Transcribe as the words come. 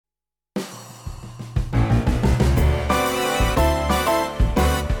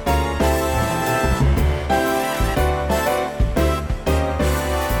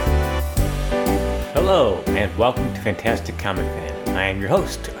Hello, and welcome to Fantastic Comic Fan. I am your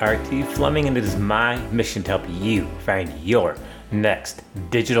host, R.T. Fleming, and it is my mission to help you find your next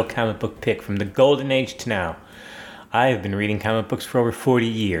digital comic book pick from the golden age to now. I have been reading comic books for over 40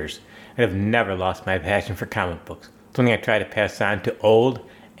 years, and have never lost my passion for comic books, something I try to pass on to old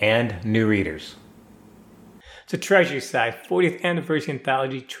and new readers. It's a treasury-size 40th anniversary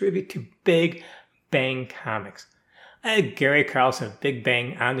anthology tribute to Big Bang Comics. I had Gary Carlson of Big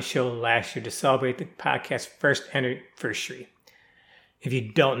Bang on the show last year to celebrate the podcast's first anniversary. If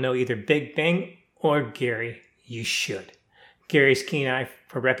you don't know either Big Bang or Gary, you should. Gary's keen eye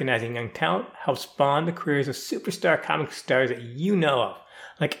for recognizing young talent helps spawn the careers of superstar comic stars that you know of,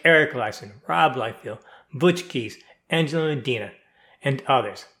 like Eric Larson, Rob Liefeld, Butch Keys, Angela Medina, and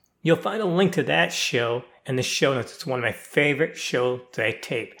others. You'll find a link to that show in the show notes. It's one of my favorite shows that I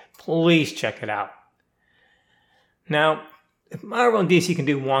tape. Please check it out. Now, if Marvel and DC can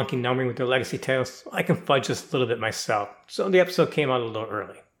do wonky numbering with their legacy titles, I can fudge this a little bit myself, so the episode came out a little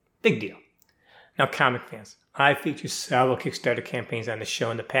early. Big deal. Now, comic fans, I've featured several Kickstarter campaigns on the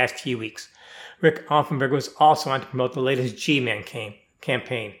show in the past few weeks. Rick Offenberg was also on to promote the latest G-Man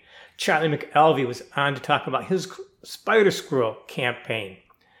campaign. Charlie McElvey was on to talk about his Spider-Squirrel campaign.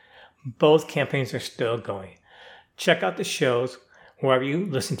 Both campaigns are still going. Check out the shows wherever you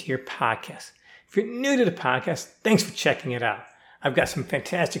listen to your podcast. If you're new to the podcast, thanks for checking it out. I've got some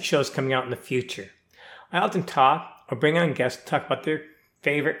fantastic shows coming out in the future. I often talk or bring on guests to talk about their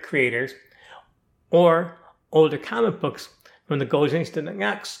favorite creators or older comic books from the golden age that are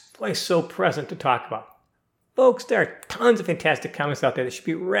not quite so present to talk about. Folks, there are tons of fantastic comics out there that should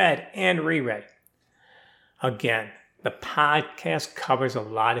be read and reread. Again, the podcast covers a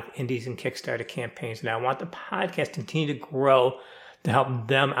lot of indies and Kickstarter campaigns, and I want the podcast to continue to grow to help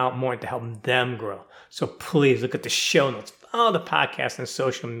them out more and to help them grow. So please look at the show notes, follow the podcast on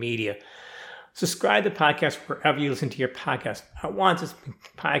social media, subscribe to the podcast wherever you listen to your podcast. I want this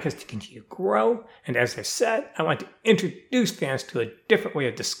podcast to continue to grow, and as I said, I want to introduce fans to a different way of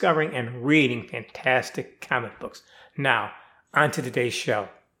discovering and reading fantastic comic books. Now, on to today's show.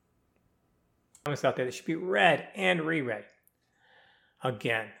 Comics out there that should be read and reread.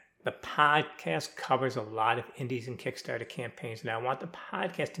 Again, the podcast covers a lot of indies and Kickstarter campaigns, and I want the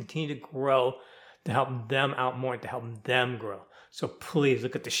podcast to continue to grow to help them out more and to help them grow. So please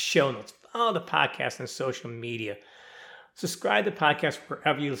look at the show notes, follow the podcast on social media, subscribe to the podcast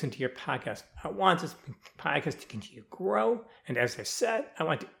wherever you listen to your podcast. I want this podcast to continue to grow, and as I said, I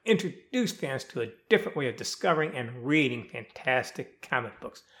want to introduce fans to a different way of discovering and reading fantastic comic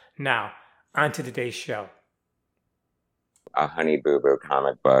books. Now, on to today's show. A Honey Boo Boo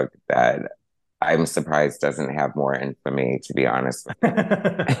comic book that I'm surprised doesn't have more infamy, to be honest with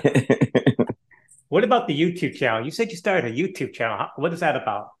you. What about the YouTube channel? You said you started a YouTube channel. What is that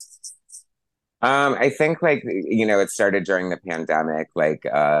about? I think it started during the pandemic.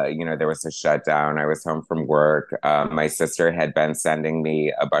 There was a shutdown. I was home from work. My sister had been sending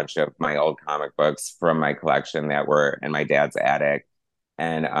me a bunch of my old comic books from my collection that were in my dad's attic.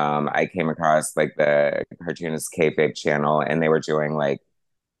 And I came across the Cartoonist Kayfabe channel, and they were doing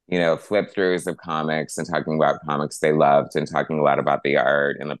flip throughs of comics and talking about comics they loved and talking a lot about the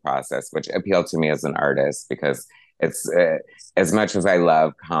art in the process, which appealed to me as an artist because it's as much as I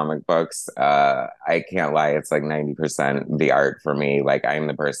love comic books, I can't lie, it's like 90% the art for me. Like, I'm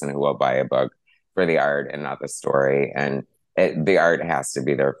the person who will buy a book for the art and not the story. And the art has to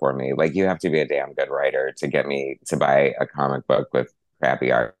be there for me. Like, you have to be a damn good writer to get me to buy a comic book with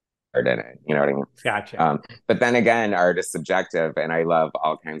crappy art in it. You know what I mean? Gotcha. But then again, art is subjective, and I love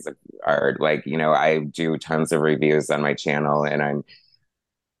all kinds of art. I do tons of reviews on my channel, and I'm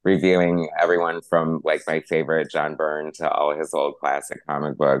reviewing everyone from my favorite John Byrne to all his old classic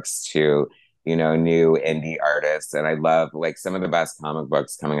comic books to, new indie artists. And I love some of the best comic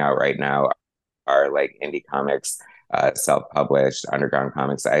books coming out right now are indie comics, self-published, underground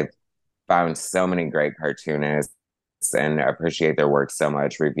comics. I've found so many great cartoonists and appreciate their work so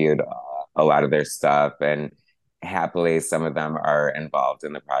much, reviewed a lot of their stuff, and happily some of them are involved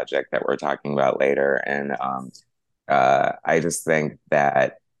in the project that we're talking about later. And I just think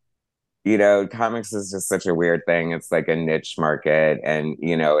that comics is just such a weird thing. It's like a niche market, and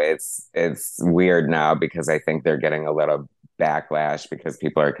it's weird now because I think they're getting a little backlash because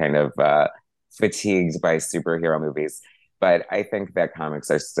people are kind of fatigued by superhero movies. But I think that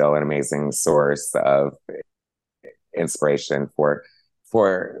comics are still an amazing source of inspiration for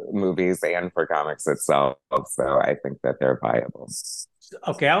movies and for comics itself. So I think that they're viable.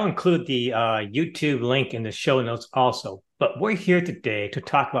 Okay, I'll include the YouTube link in the show notes also. But we're here today to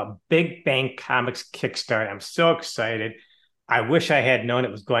talk about Big Bang Comics Kickstarter. I'm so excited. I wish I had known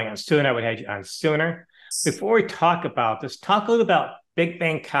it was going on sooner. I would have had you on sooner. Before we talk about this, talk a little about Big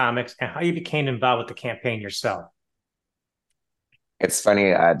Bang Comics and how you became involved with the campaign yourself. It's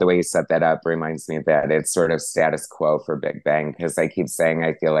funny, the way you set that up reminds me that it's sort of status quo for Big Bang because I keep saying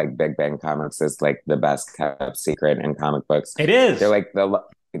I feel like Big Bang Comics is like the best kept secret in comic books. It They're is. like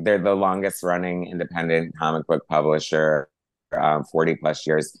they're the longest running independent comic book publisher, 40 plus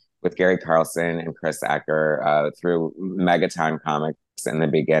years with Gary Carlson and Chris Ecker through Megaton Comics in the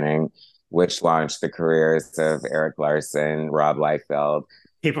beginning, which launched the careers of Eric Larson, Rob Liefeld,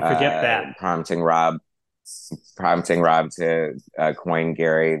 People forget uh, that. prompting Rob prompting Rob to coin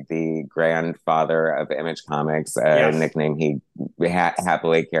Gary the grandfather of Image Comics, a Yes, nickname he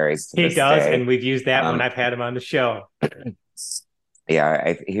happily carries to he this does. And day. we've used that when Um, I've had him on the show.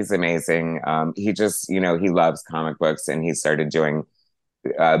 yeah, he's amazing. He just, he loves comic books and he started doing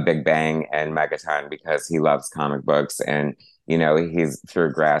Big Bang and Megaton because he loves comic books. And, he's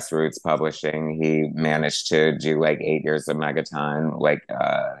through grassroots publishing. He managed to do like 8 years of Megaton, like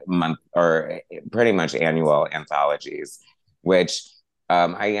month or pretty much annual anthologies, which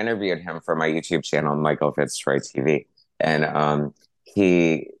I interviewed him for my YouTube channel, Michael Fitzroy TV. And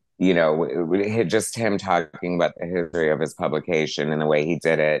he, just him talking about the history of his publication and the way he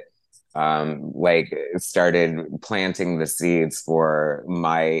did it like started planting the seeds for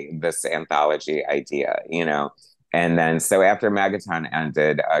this anthology idea, And then so after Magaton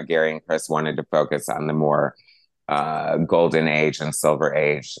ended, Gary and Chris wanted to focus on the more golden age and silver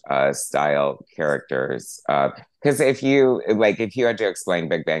age style characters. Because if you had to explain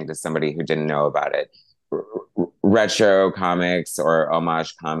Big Bang to somebody who didn't know about it, retro comics or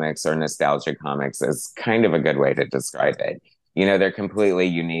homage comics or nostalgia comics is kind of a good way to describe it. They're completely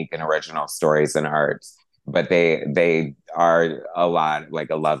unique and original stories and arts, but they are a lot like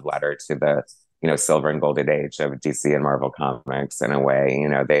a love letter to the silver and golden age of DC and Marvel comics in a way.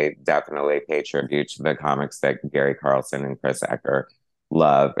 They definitely pay tribute to the comics that Gary Carlson and Chris Ecker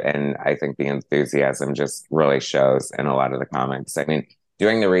love, and I think the enthusiasm just really shows in a lot of the comics. I mean,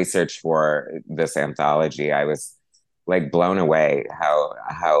 doing the research for this anthology, I was like blown away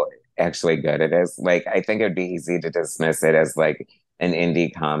how actually good it is. Like I think it would be easy to dismiss it as like an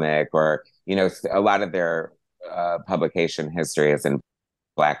indie comic or a lot of their publication history is in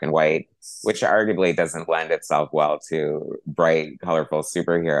black and white, which arguably doesn't lend itself well to bright, colorful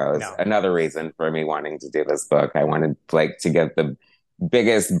superheroes. No. Another reason for me wanting to do this book, I wanted like to get the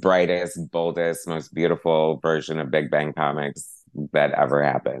biggest, brightest, boldest, most beautiful version of Big Bang Comics that ever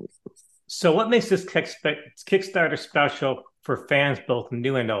happened. So, what makes this Kickstarter special for fans both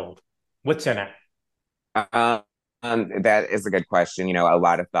new and old? What's in it? Um, that is a good question. A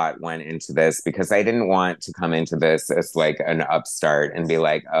lot of thought went into this because I didn't want to come into this as like an upstart and be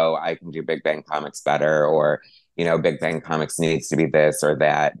like, oh, I can do Big Bang Comics better, or, Big Bang Comics needs to be this or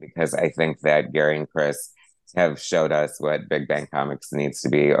that, because I think that Gary and Chris have showed us what Big Bang Comics needs to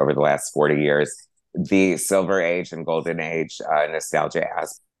be over the last 40 years. The Silver Age and Golden Age nostalgia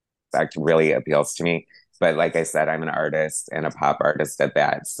aspect really appeals to me. But like I said, I'm an artist and a pop artist at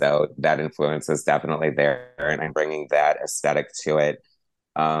that. So that influence is definitely there. And I'm bringing that aesthetic to it.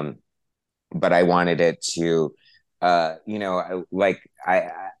 Um, but I wanted it to, I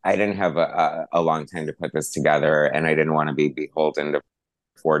didn't have a long time to put this together and I didn't want to be beholden to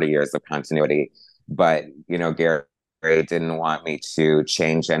 40 years of continuity. But, Gary didn't want me to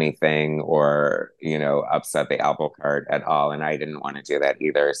change anything or, upset the apple cart at all. And I didn't want to do that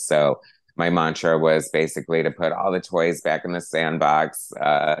either. So my mantra was basically to put all the toys back in the sandbox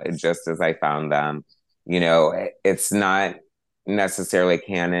just as I found them. It's not necessarily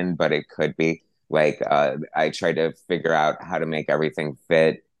canon, but it could be. Like, I tried to figure out how to make everything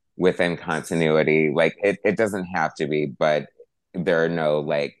fit within continuity. Like, it doesn't have to be, but there are no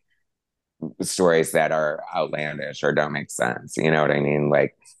like stories that are outlandish or don't make sense. You know what I mean?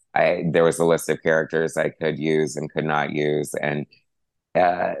 Like, there was a list of characters I could use and could not use, and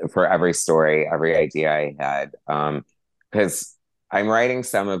for every story, every idea I had. Because I'm writing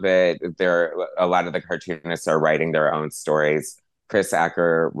some of it. A lot of the cartoonists are writing their own stories. Chris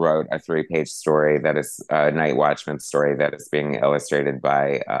Acker wrote a 3-page story that is a Night Watchman story that is being illustrated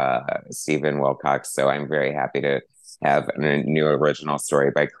by Stephen Wilcox. So I'm very happy to have a new original story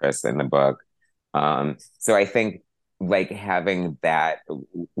by Chris in the book. So I think like having that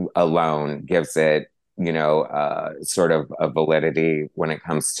alone gives it sort of a validity when it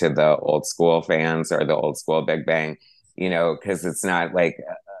comes to the old school fans or the old school Big Bang, because it's not like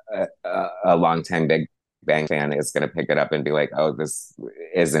a long time Big Bang fan is going to pick it up and be like, oh, this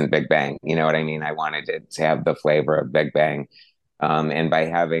isn't Big Bang. You know what I mean? I wanted it to have the flavor of Big Bang. And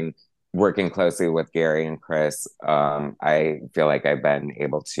by working closely with Gary and Chris, I feel like I've been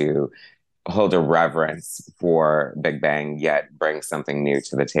able to hold a reverence for Big Bang, yet bring something new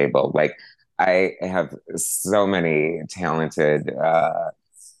to the table. Like I have so many talented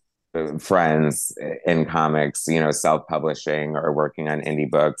friends in comics, self-publishing or working on indie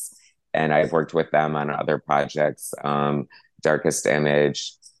books, and I've worked with them on other projects. Darkest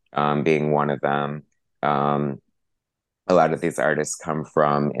Image being one of them. Um, a lot of these artists come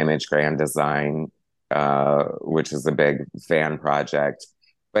from Image Grand Design, which is a big fan project.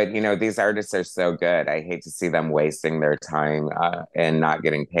 But these artists are so good. I hate to see them wasting their time and not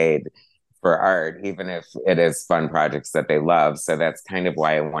getting paid for art, even if it is fun projects that they love. So that's kind of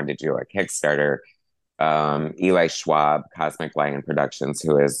why I wanted to do a Kickstarter. Eli Schwab, Cosmic Lion Productions,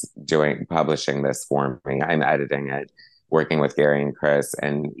 who is doing publishing this for me. I'm editing it, working with Gary and Chris,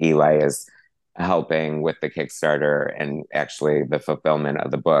 and Eli is helping with the Kickstarter and actually the fulfillment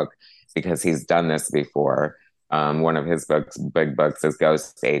of the book because he's done this before. One of his big books, is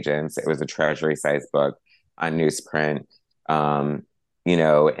Ghost Agents. It was a treasury size book on newsprint. And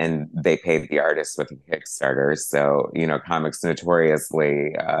they paid the artist with a Kickstarter. So, comics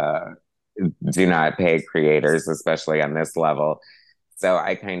notoriously do not pay creators, especially on this level. So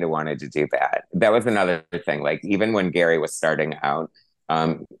I kind of wanted to do that. That was another thing. Like even when Gary was starting out,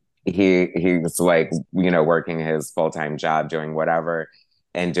 um, he was like, working his full-time job, doing whatever,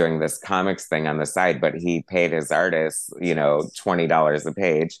 and doing this comics thing on the side. But he paid his artists, $20 a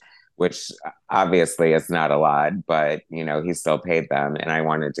page, which obviously is not a lot, but he still paid them. And I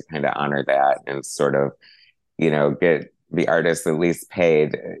wanted to kind of honor that and sort of, get the artists at least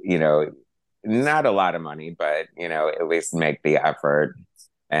paid, not a lot of money, but at least make the effort.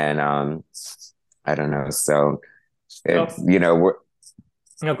 And I don't know. So it's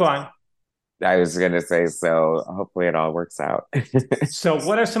So, no, go on. I was gonna say, so hopefully it all works out. So,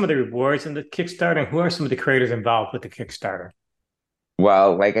 what are some of the rewards in the Kickstarter, and who are some of the creators involved with the Kickstarter?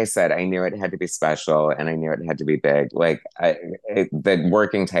 Well, like I said, I knew it had to be special and I knew it had to be big. The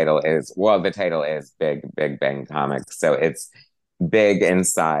working title is, well, the title is Big Bang Comics. So it's big in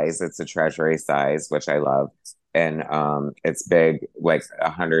size. It's a treasury size, which I love. And it's big, like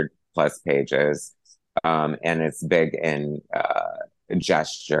 100+ pages. And it's big in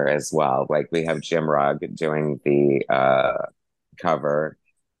gesture as well. Like we have Jim Rugg doing the cover.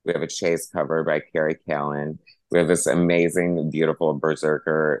 We have a chase cover by Carrie Callan. We have this amazing, beautiful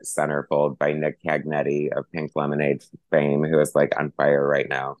Berserker centerfold by Nick Cagnetti of Pink Lemonade fame, who is like on fire right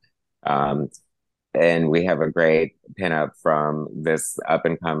now. Um, and we have a great pinup from this up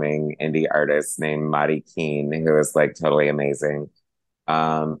and coming indie artist named Madi Keen, who is like totally amazing.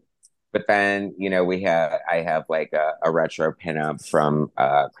 Um, but then, I have like a retro pinup from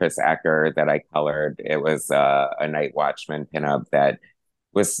Chris Acker that I colored. It was a Night Watchman pinup that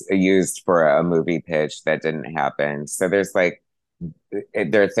was used for a movie pitch that didn't happen. So there's like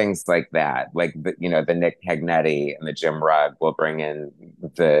there are things like that, like the Nick Cagnetti and the Jim Rugg will bring in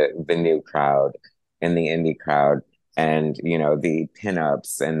the new crowd and the indie crowd, and the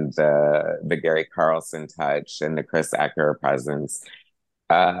pinups and the Gary Carlson touch and the Chris Ecker presence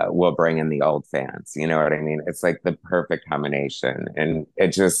will bring in the old fans. You know what I mean? It's like the perfect combination, and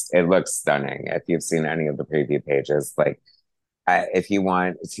it looks stunning. If you've seen any of the preview pages, like if you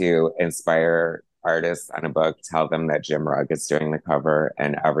want to inspire artists on a book, tell them that Jim Rugg is doing the cover,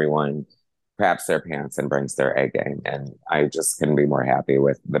 and everyone craps their pants and brings their A game. And I just couldn't be more happy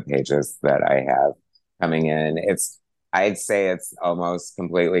with the pages that I have coming in. I'd say it's almost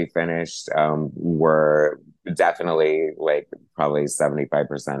completely finished. We're definitely like probably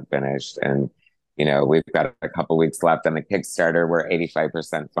 75% finished. And, we've got a couple weeks left on the Kickstarter. We're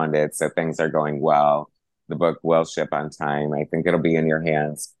 85% funded. So things are going well. The book will ship on time. I think it'll be in your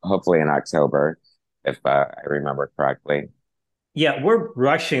hands, hopefully in October, if I remember correctly. Yeah, we're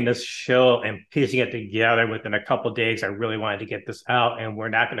rushing this show and piecing it together within a couple of days. I really wanted to get this out, and we're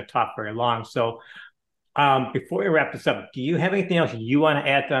not going to talk very long. So, before we wrap this up, do you have anything else you want to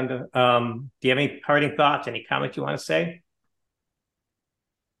add on do you have any parting thoughts, any comments you want to say?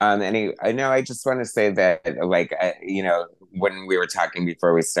 I know I just want to say that, like, when we were talking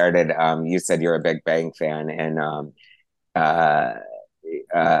before we started, you said you're a Big Bang fan, and uh,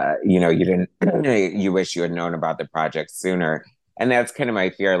 you didn't, you wish you had known about the project sooner. And that's kind of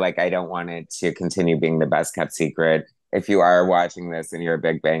my fear. Like, I don't want it to continue being the best kept secret. If you are watching this and you're a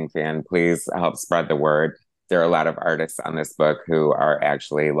Big Bang fan, please help spread the word. There are a lot of artists on this book who are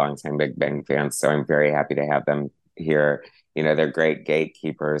actually longtime Big Bang fans. So I'm very happy to have them here. They're great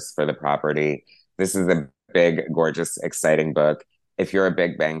gatekeepers for the property. This is a big, gorgeous, exciting book. If you're a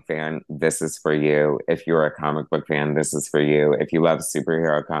Big Bang fan, this is for you. If you're a comic book fan, this is for you. If you love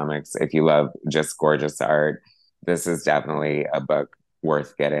superhero comics, if you love just gorgeous art, this is definitely a book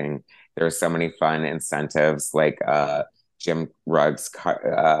worth getting. There's so many fun incentives, like Jim Ruggs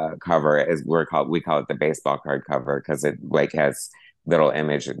cover is we call it the baseball card cover because it like has little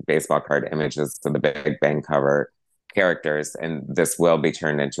image baseball card images to the Big Bang cover characters, and this will be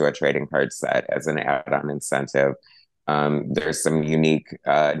turned into a trading card set as an add-on incentive. There's some unique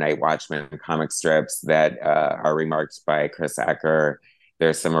Night Watchman comic strips that are remarked by Chris Acker.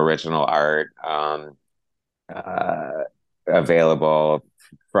 There's some original art uh, available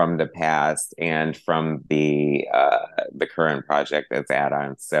from the past and from the current project as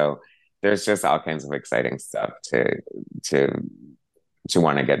add-ons. So there's just all kinds of exciting stuff to to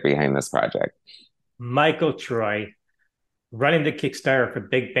want to get behind this project. Michael Troy, running the Kickstarter for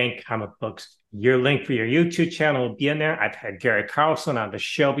Big Bang comic books. Your link for your YouTube channel will be in there. I've had Gary Carlson on the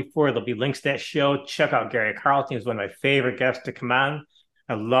show before. There'll be links to that show. Check out Gary Carlson. He's one of my favorite guests to come on.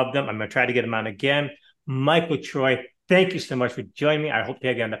 I love them. I'm going to try to get him on again. Michael Troy, thank you so much for joining me. I hope to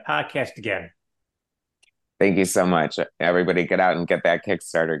have you on the podcast again. Thank you so much. Everybody get out and get that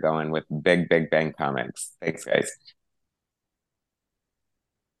Kickstarter going with Big Bang Comics. Thanks, guys.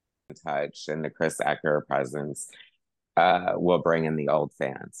 Touch and the Chris Acker presence will bring in the old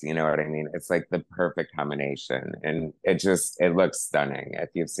fans. You know what I mean? It's like the perfect combination, and it looks stunning.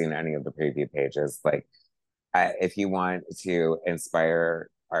 If you've seen any of the preview pages, like if you want to inspire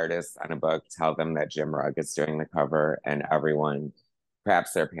artists on a book, tell them that Jim Rugg is doing the cover, and everyone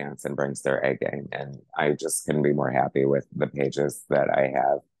craps their pants and brings their A game. And I just couldn't be more happy with the pages that I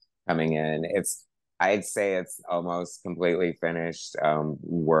have coming in. I'd say it's almost completely finished.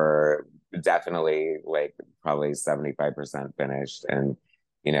 We're definitely like probably 75% finished. And,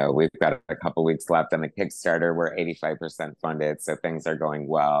 you know, we've got a couple weeks left on the Kickstarter. We're 85% funded. So things are going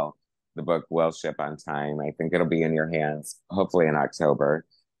well. The book will ship on time. I think it'll be in your hands, hopefully in October,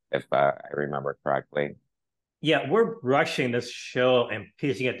 if I remember correctly. Yeah, we're rushing this show and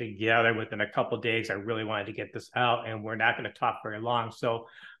piecing it together within a couple of days. I really wanted to get this out, and we're not going to talk very long. So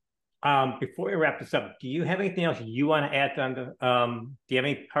before we wrap this up, do you have anything else you want to add on to, do you have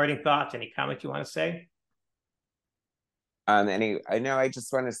any parting thoughts, any comments you want to say? I know I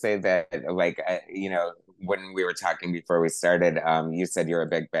just want to say that, like, you know, when we were talking before we started, you said you're a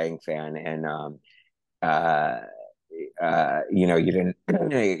Big Bang fan, and uh, you know, you didn't,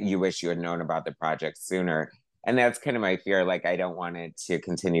 you wish you had known about the project sooner. And that's kind of my fear. Like, I don't want it to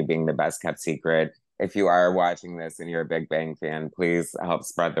continue being the best kept secret. If you are watching this and you're a Big Bang fan, please help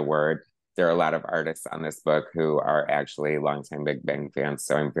spread the word. There are a lot of artists on this book who are actually longtime Big Bang fans.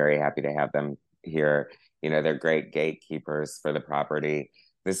 So I'm very happy to have them here. You know, they're great gatekeepers for the property.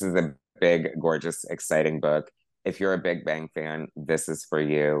 This is a big, gorgeous, exciting book. If you're a Big Bang fan, this is for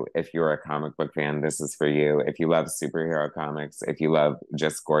you. If you're a comic book fan, this is for you. If you love superhero comics, if you love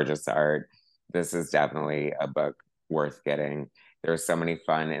just gorgeous art, this is definitely a book worth getting. There's so many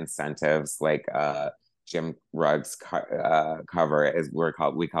fun incentives, like Jim Ruggs cover is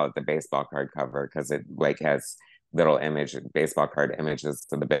we call it the baseball card cover because it like has little image baseball card images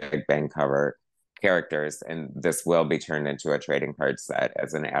to the Big Bang cover characters, and this will be turned into a trading card set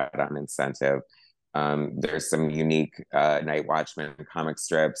as an add-on incentive. There's some unique Night Watchman comic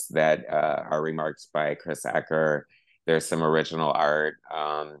strips that are remarked by Chris Acker. There's some original art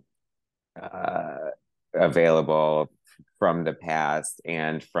available from the past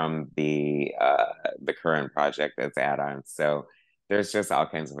and from the current project as add-ons. So there's just all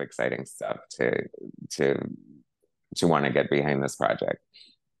kinds of exciting stuff to want to get behind this project.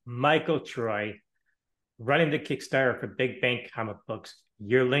 Michael Troy, running the Kickstarter for Big Bang comic books.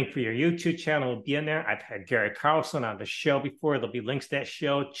 Your link for your YouTube channel will be in there. I've had Gary Carlson on the show before. There'll be links to that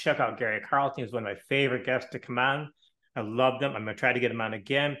show. Check out Gary Carlson. He's one of my favorite guests to come on. I love them. I'm going to try to get him on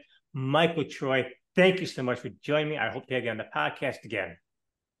again. Michael Troy, thank you so much for joining me. I hope to have you on the podcast again.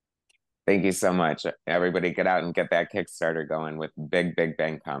 Thank you so much. Everybody get out and get that Kickstarter going with Big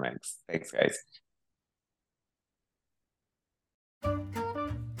Bang Comics. Thanks, guys.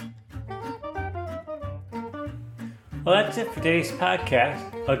 Well, that's it for today's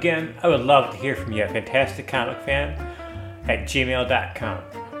podcast. Again, I would love to hear from you at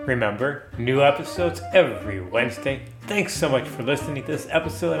fantasticcomic@gmail.com. Remember, new episodes every Wednesday. Thanks so much for listening to this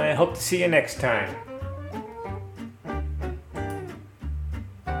episode, and I hope to see you next time.